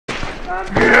I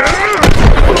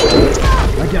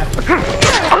got you.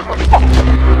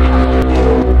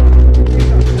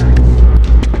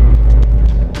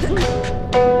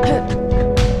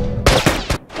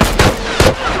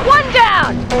 One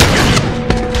down!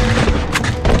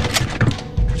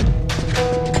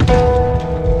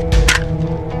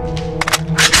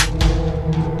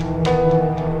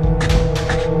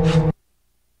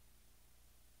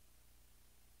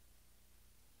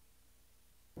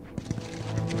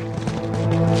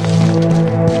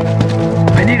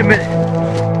 I need a minute.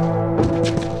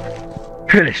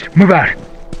 Finished. Move out.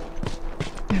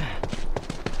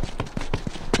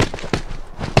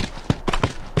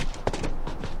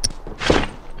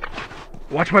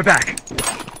 Watch my back.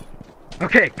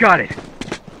 Okay, got it.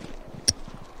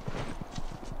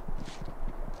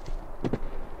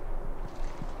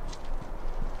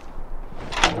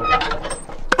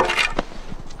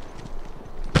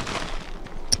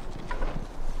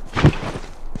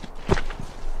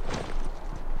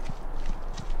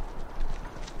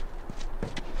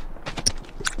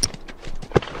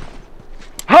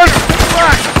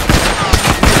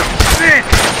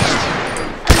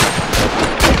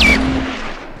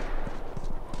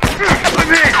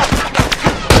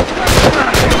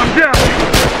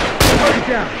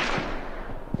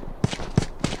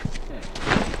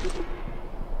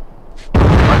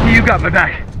 You got my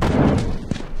back.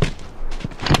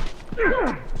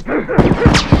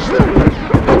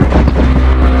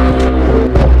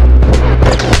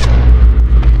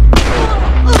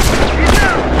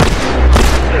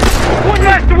 One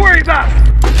less to worry about.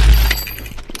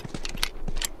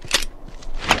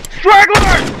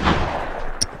 Stragglers!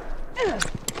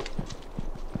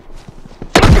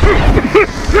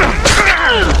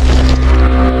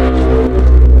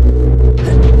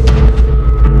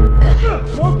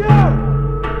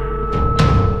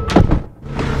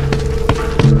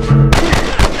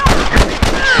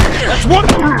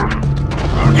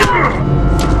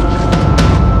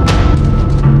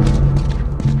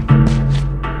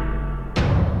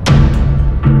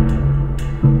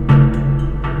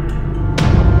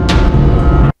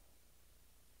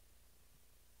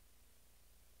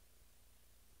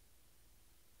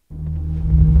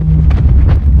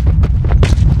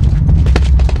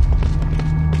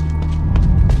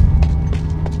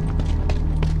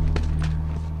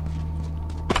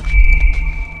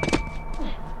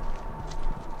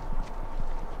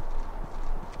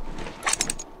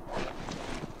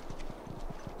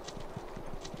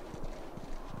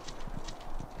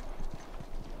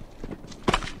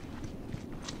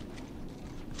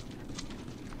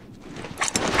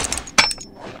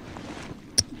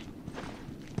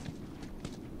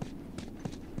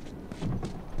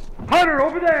 Hunter,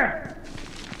 over there!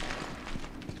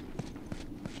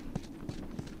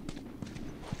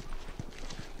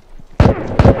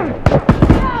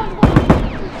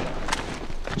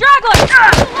 Straggler!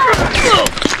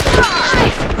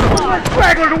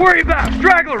 Straggler to worry about!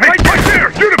 Straggler, Hey, right right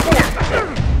there! Uniform!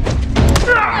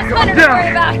 Hunter to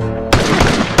worry about!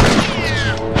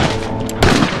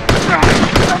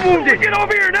 I'm wounded! Get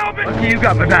over here and help me! Okay, you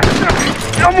got my back.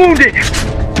 I'm wounded!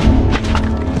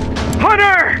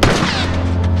 Hunter!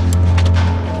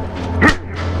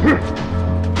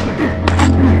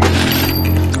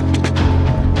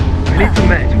 I need some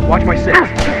meds. Watch my six.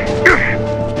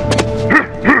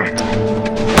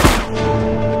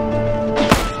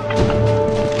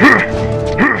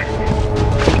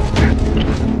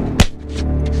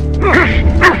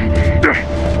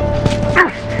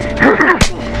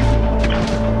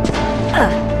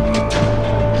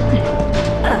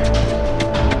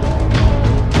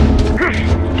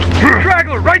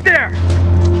 Straggler, right there!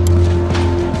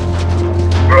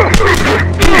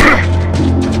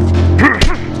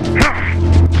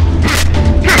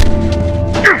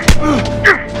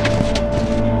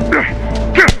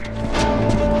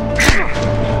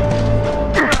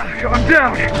 I'm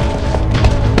down.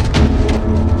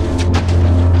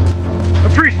 A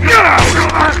priest.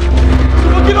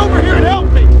 Well, get over here and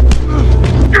help me!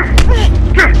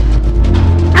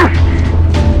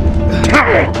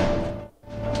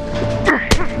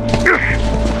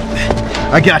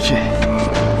 I got you.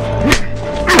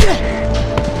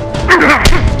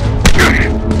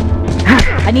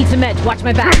 I need some meds. Watch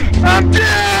my back. I'm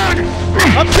down!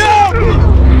 I'm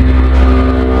down!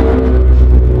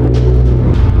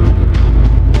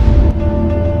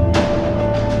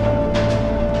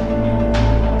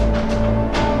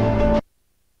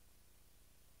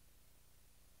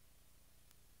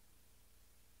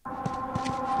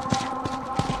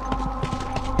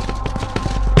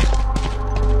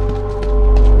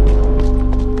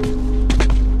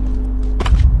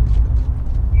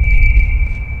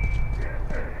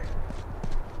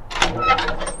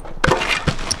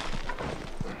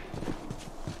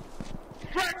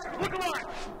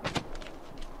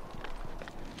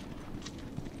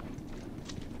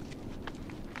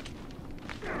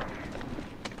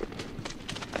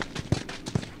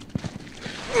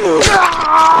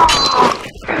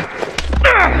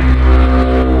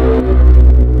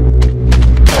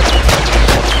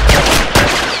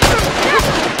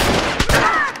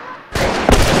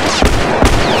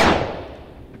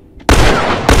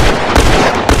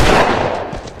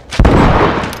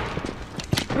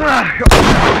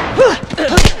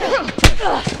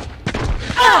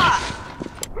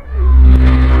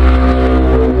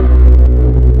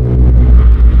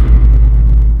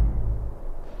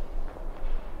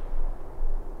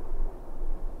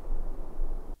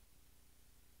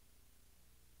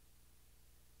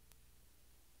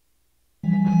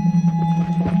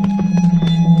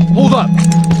 Hold up!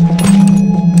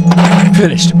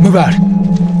 Finished. Move out.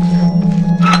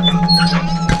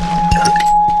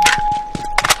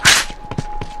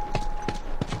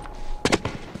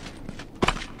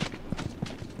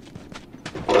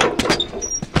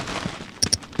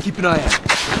 Keep an eye out.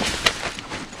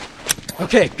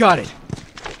 Okay, got it.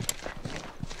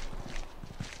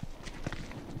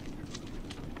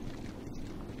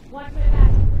 Watch my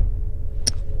back.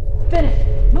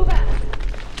 Finish. Move out.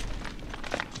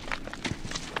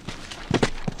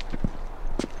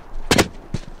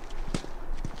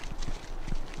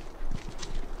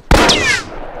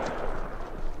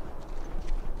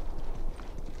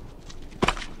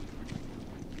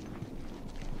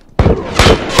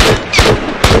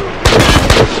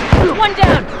 One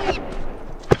down.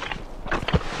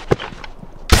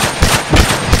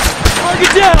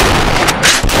 Target down!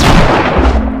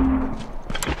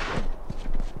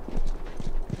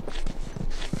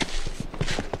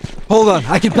 Hold on,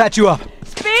 I can patch you up.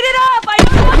 Speed it up. I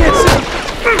don't know.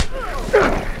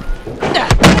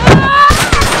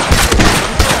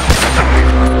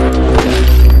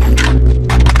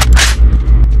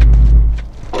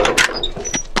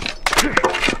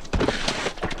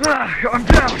 I'm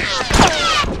down.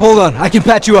 Hold on, I can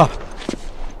patch you up.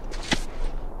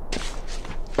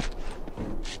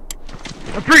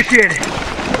 Appreciate it.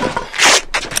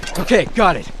 Okay,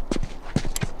 got it.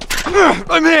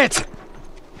 I'm hit!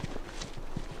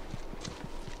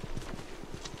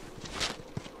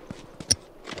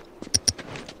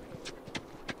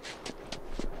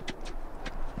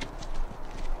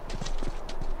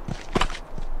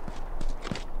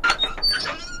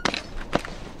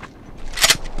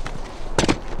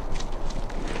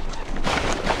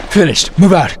 Finished.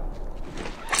 Move out.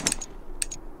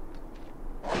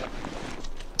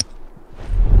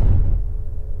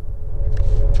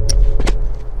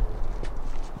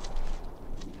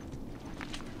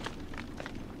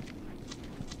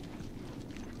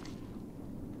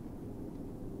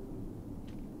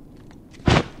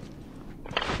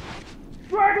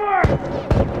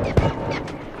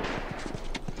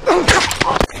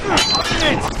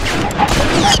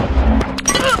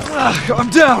 I'm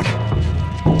down!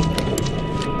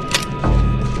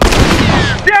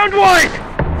 Downed one!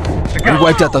 We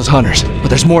wiped out those hunters, but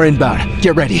there's more inbound.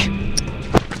 Get ready.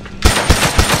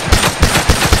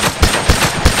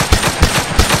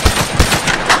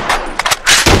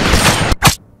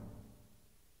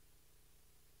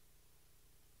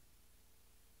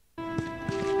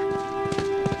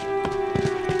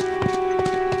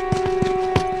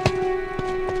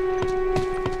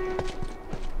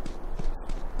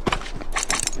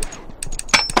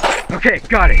 Okay,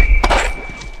 got it.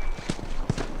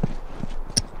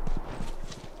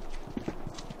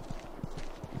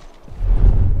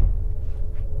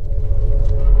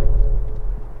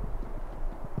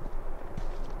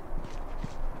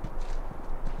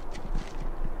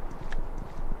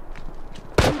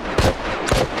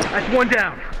 That's one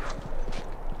down.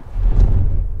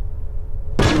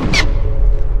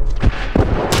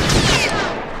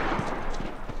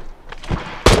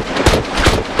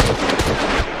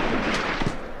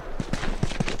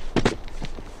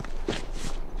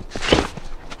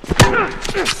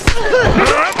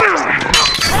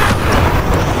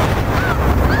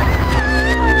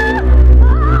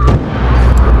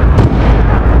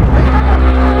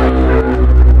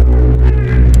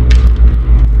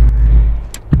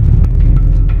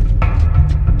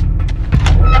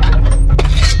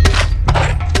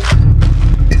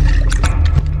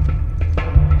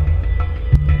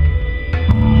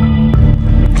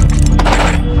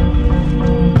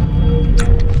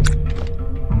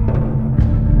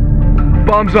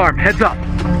 Bomb's armed, heads up.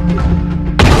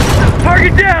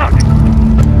 Target down!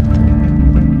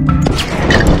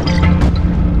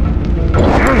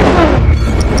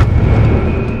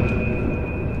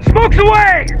 Smoke's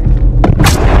away!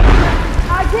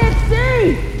 I can't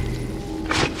see.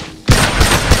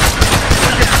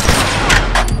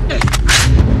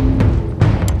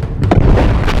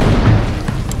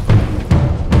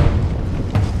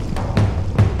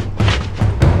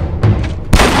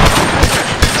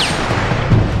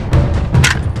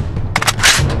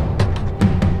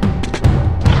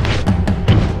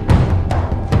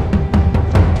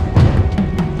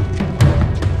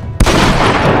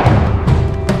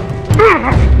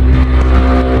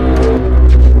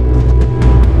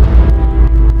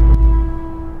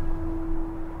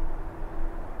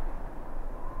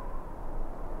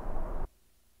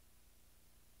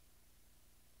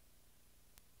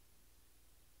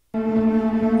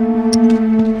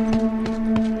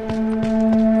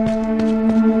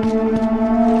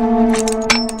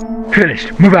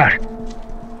 Move out.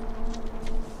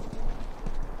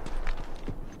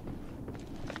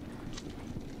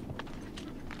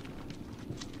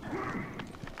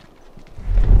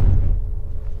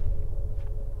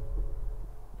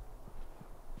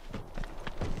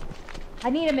 I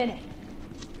need a minute.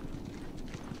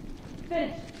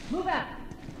 Finish. Move out.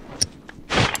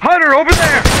 Hunter, over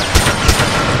there!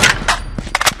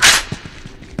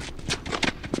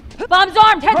 Bomb's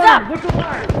armed. Heads up. Look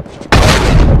alive!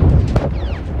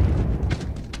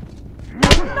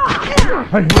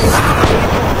 Down to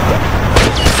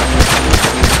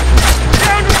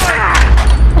Down.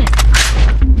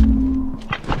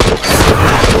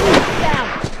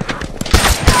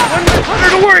 one less Hunter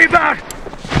to worry about!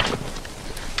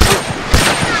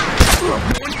 No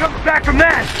one comes back from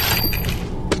that!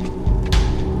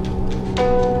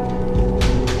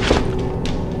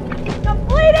 I'm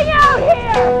bleeding out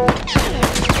here.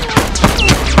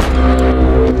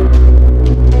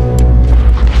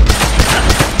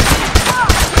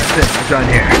 That's it, we're done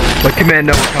here. Let command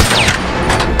know we're coming home.